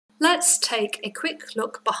Let's take a quick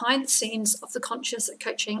look behind the scenes of the Conscious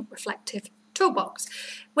Coaching Reflective Toolbox.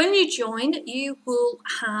 When you join, you will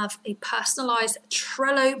have a personalised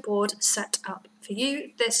Trello board set up for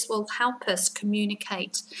you. This will help us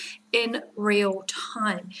communicate in real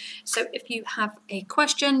time. So if you have a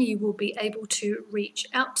question, you will be able to reach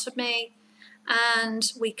out to me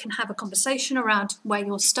and we can have a conversation around where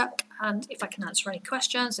you're stuck, and if I can answer any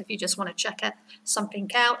questions, if you just want to check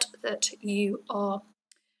something out that you are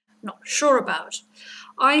not sure about.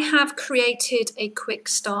 I have created a quick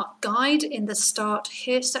start guide in the Start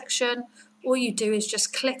Here section. All you do is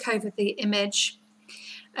just click over the image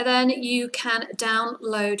and then you can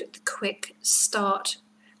download the quick start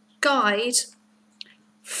guide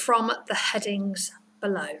from the headings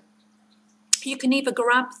below. You can either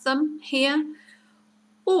grab them here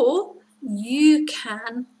or you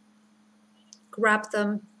can grab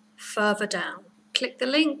them further down. Click the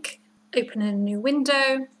link, open a new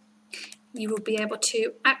window. You will be able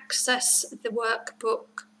to access the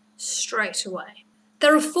workbook straight away.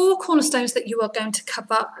 There are 4 cornerstones that you are going to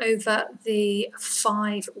cover over the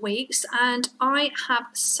 5 weeks, and I have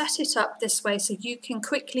set it up this way so you can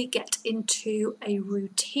quickly get into a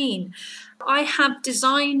routine. I have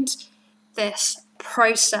designed this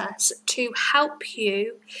process to help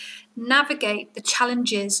you navigate the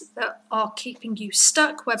challenges that are keeping you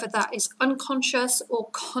stuck, whether that is unconscious or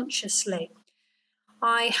consciously.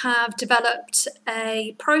 I have developed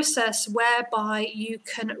a process whereby you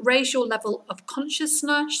can raise your level of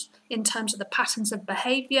consciousness in terms of the patterns of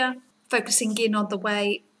behaviour, focusing in on the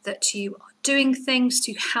way that you are doing things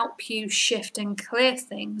to help you shift and clear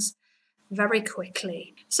things very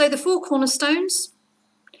quickly. So the 4 cornerstones,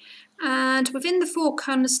 and within the 4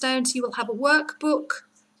 cornerstones you will have a workbook,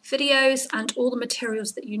 videos and all the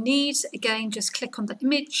materials that you need. Again, just click on the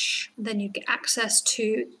image, then you get access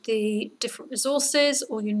to the different resources.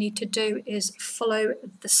 All you need to do is follow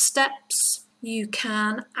the steps. You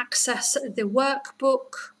can access the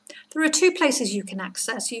workbook. There are 2 places you can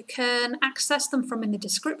access. You can access them from in the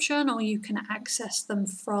description or you can access them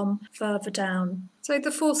from further down. So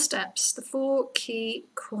the 4 steps, the 4 key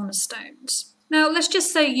cornerstones. Now, let's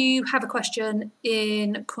just say you have a question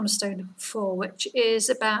in Cornerstone 4, which is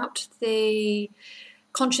about the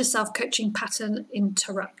conscious self-coaching pattern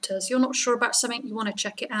interrupters. You're not sure about something, you want to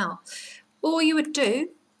check it out. All you would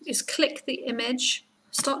do is click the image,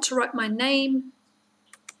 start to write my name.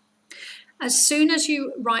 As soon as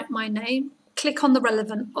you write my name, click on the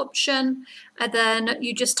relevant option, and then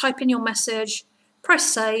you just type in your message,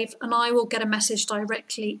 press save, and I will get a message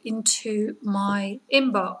directly into my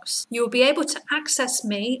inbox. You'll be able to access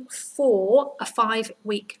me for a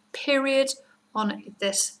 5-week period on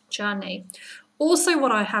this journey. Also,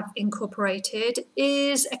 what I have incorporated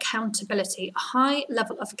is accountability, a high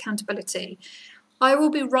level of accountability. I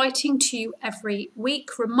will be writing to you every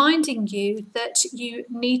week, reminding you that you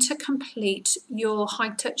need to complete your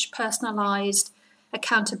high-touch personalised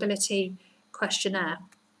accountability questionnaire.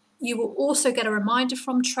 You will also get a reminder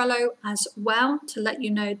from Trello as well to let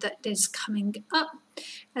you know that it is coming up.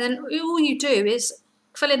 And then all you do is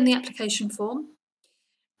fill in the application form,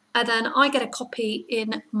 and then I get a copy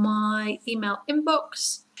in my email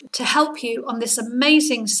inbox to help you on this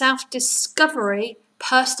amazing self-discovery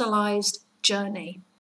personalised journey.